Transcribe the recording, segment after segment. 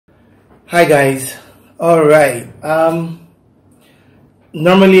Hi guys. All right.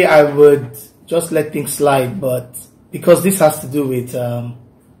 Normally I would just let things slide, but because this has to do with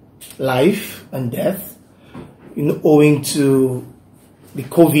life and death, owing to the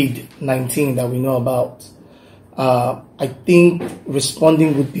COVID-19 that we know about, I think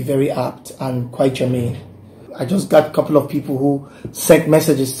responding would be very apt and quite germane. I just got a couple of people who sent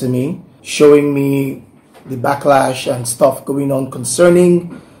messages to me showing me the backlash and stuff going on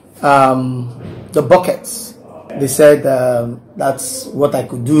concerning the buckets. They said that's what I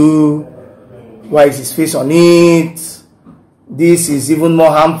could do. Why is his face on it? This is even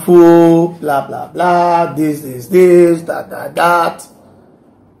more harmful. Blah blah blah. This, that.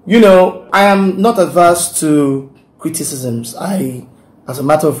 I am not averse to criticisms. As a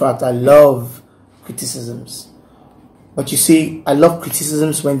matter of fact, I love criticisms. But you see, I love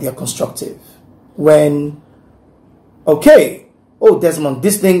criticisms when they are constructive. When, okay, oh Desmond,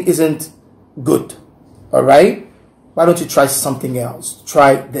 this thing isn't good, all right? Why don't you try something else?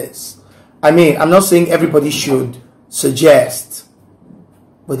 Try this. I mean, I'm not saying everybody should suggest,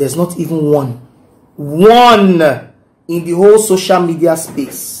 but there's not even one in the whole social media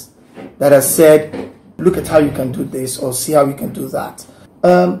space that has said, look at how you can do this or see how you can do that.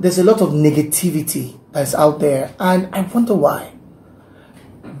 There's a lot of negativity that's out there, and I wonder why.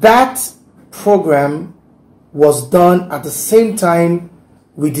 That program was done at the same time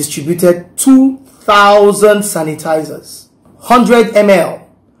we distributed 2,000 sanitizers, 100 ml,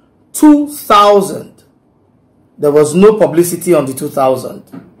 2,000. There was no publicity on the 2,000,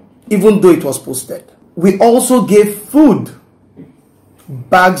 even though it was posted. We also gave food,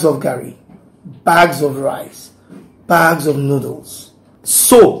 bags of gari, bags of rice, bags of noodles,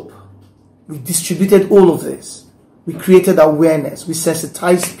 soap. We distributed all of this. We created awareness. We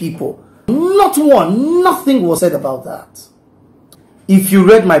sensitized people. Nothing was said about that. If you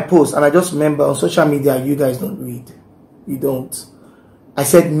read my post, and I just remember on social media, you guys don't read. You don't. I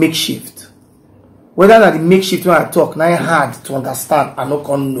said makeshift. Whether that the makeshift when I talk, now I had to understand and not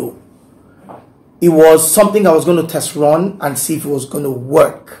gonna know. It was something I was going to test run and see if it was going to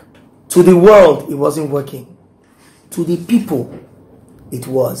work. To the world, it wasn't working. To the people, it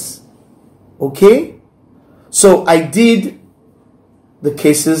was. Okay? So I did the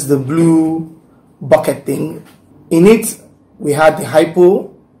cases, the blue bucket thing. In it, we had the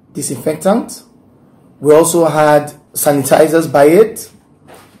hypo disinfectant. We also had sanitizers by it.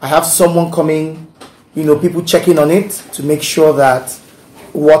 I have someone coming, people checking on it to make sure that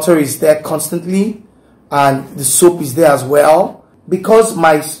water is there constantly and the soap is there as well. Because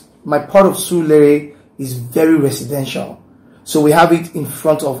my part of Surulere is very residential. So we have it in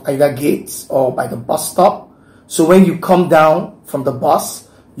front of either gates or by the bus stop. So when you come down from the bus,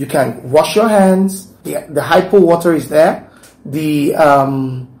 you can wash your hands. The hypo water is there. The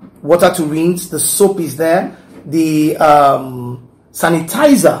water to rinse, the soap is there. The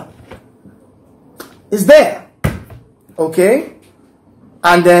sanitizer is there. Okay?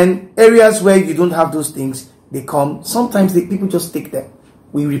 And then areas where you don't have those things, they come. Sometimes people just take them.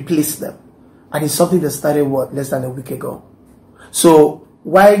 We replace them. And it's something that started, less than a week ago. So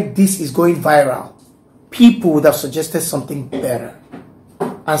why this is going viral, people would have suggested something better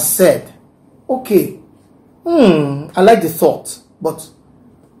and said, okay, I like the thought, but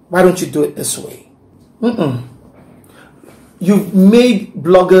why don't you do it this way? You've made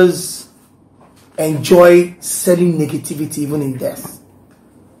bloggers enjoy selling negativity even in death.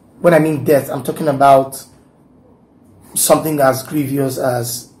 When I mean death, I'm talking about something as grievous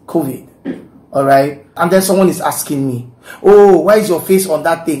as COVID. All right? And then someone is asking me, oh, why is your face on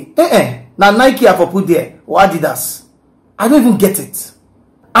that thing? Now Nike have put there, or Adidas. I don't even get it.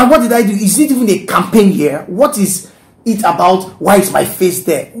 And what did I do? Is it even a campaign here? What is it about? Why is my face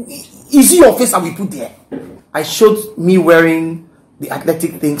there? Is it your face that we put there? I showed me wearing the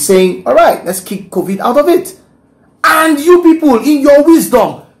athletic thing saying, all right, let's kick COVID out of it. And you people, in your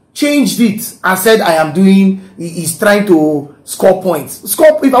wisdom, changed it and said he's trying to score points.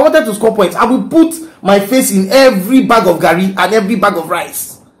 If I wanted to score points, I would put my face in every bag of gari and every bag of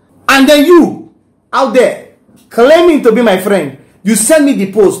rice. And then you, out there, claiming to be my friend, you send me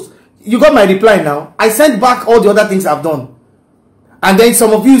the post. You got my reply now. I sent back all the other things I've done. And then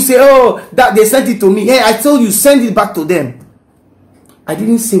some of you say, oh, that they sent it to me. Hey, I told you, send it back to them. I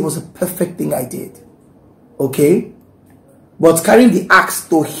didn't say it was a perfect thing I did. Okay? But carrying the axe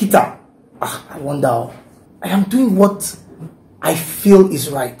to hit her, I wonder. I am doing what I feel is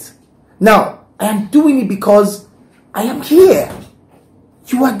right. Now, I am doing it because I am here.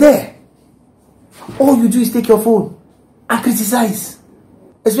 You are there. All you do is take your phone and criticize.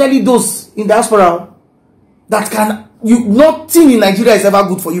 Especially those in diaspora that can Nothing in Nigeria is ever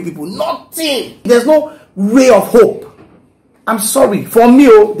good for you people. Nothing. There's no ray of hope. I'm sorry. For me,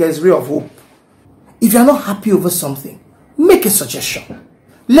 there's ray of hope. If you're not happy over something, make a suggestion.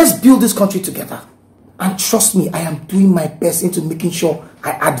 Let's build this country together. And trust me, I am doing my best into making sure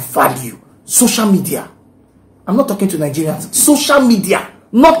I add value. Social media. I'm not talking to Nigerians. Social media,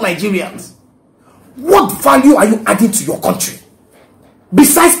 not Nigerians. What value are you adding to your country?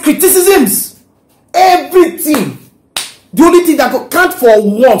 Besides criticisms, everything. The only thing that can't for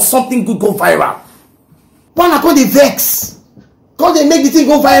once something good go viral. One I call the vex. Because they make the thing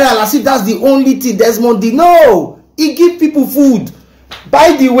go viral as if that's the only thing Desmond did. No, he give people food.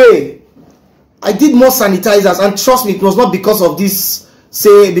 By the way, I did more sanitizers, and trust me, it was not because of this.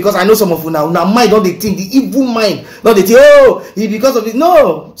 Say, because I know some of you now mind, don't they think, the evil mind, don't they think, oh, it's because of it.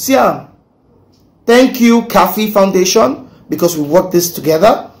 No, see, thank you, Kafi Foundation, because we worked this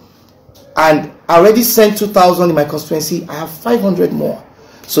together. And I already sent 2,000 in my constituency. I have 500 more.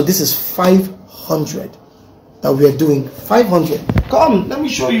 So this is 500 that we are doing. 500. Come, let me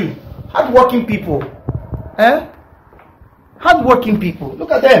show you. Hardworking people. Hardworking people.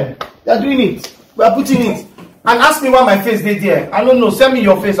 Look at them. They are doing it. We are putting it. And ask me why my face is there. I don't know. Send me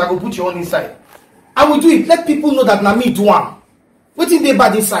your face. I will put your own inside. I will do it. Let people know that na me do one. What if they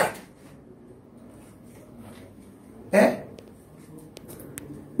bad inside?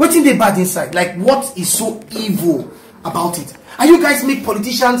 What if they bad inside? Like, what is so evil about it? And you guys make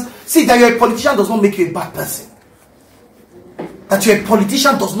politicians see that you're a politician does not make you a bad person. That you're a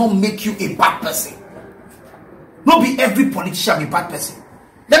politician does not make you a bad person. Not be every politician a bad person.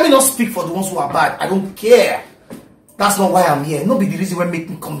 Let me not speak for the ones who are bad. I don't care. That's not why I'm here. Not be the reason why make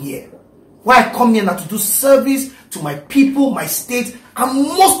me come here. Why I come here now to do service to my people, my state, and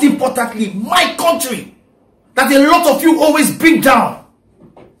most importantly, my country. That a lot of you always bring down.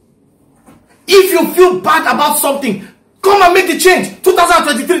 If you feel bad about something, come and make the change.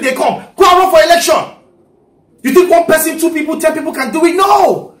 2023 they come. Go and run for election. You think one person, 2 people, 10 people can do it?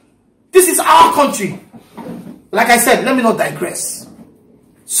 No. This is our country. Like I said, let me not digress.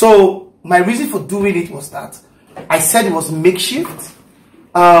 So, my reason for doing it was that I said it was makeshift.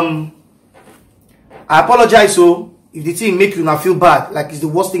 I apologize if the thing make you not feel bad, like it's the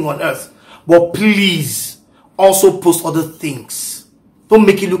worst thing on earth. But please, also post other things. Don't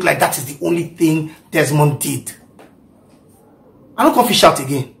make it look like that is the only thing Desmond did. I don't come fish out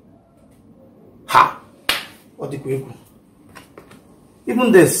again. Ha! What the people?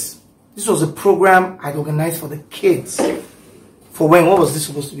 Even this was a program I'd organized for the kids. For when? What was this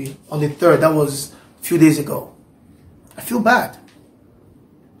supposed to be? On the 3rd. That was a few days ago. I feel bad.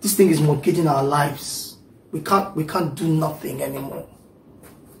 This thing is mortgaging our lives. We can't do nothing anymore.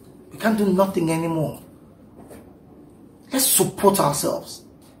 We can't do nothing anymore. Let's support ourselves.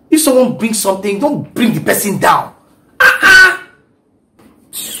 If someone brings something, don't bring the person down.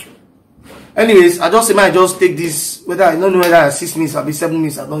 Anyways, I just take this. Whether I don't know whether 6 minutes or 7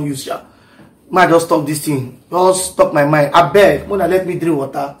 minutes, I don't use ya. I just stop this thing. Just stop my mind. I beg, when I let me drink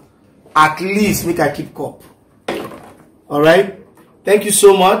water, at least make I keep cup. Alright? Thank you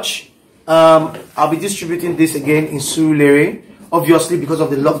so much. I'll be distributing this again in Surulere. Obviously, because of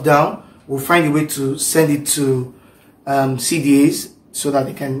the lockdown, we'll find a way to send it to CDAs so that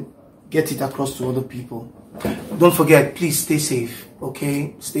they can get it across to other people. Don't forget, please stay safe.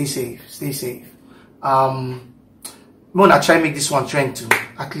 Okay? Stay safe. Stay safe. I'm gonna try and make this one trend too,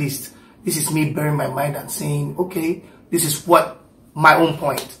 at least. This is me bearing my mind and saying, okay, this is what my own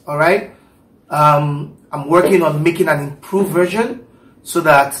point. All right. I'm working on making an improved version so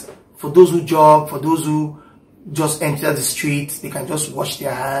that for those who jog, for those who just enter the streets, they can just wash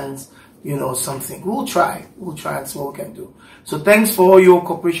their hands, you know, something. We'll try and see what we can do. So thanks for all your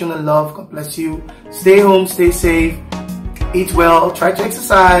cooperation and love. God bless you. Stay home, stay safe, eat well, try to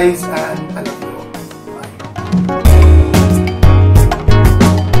exercise, and I love you.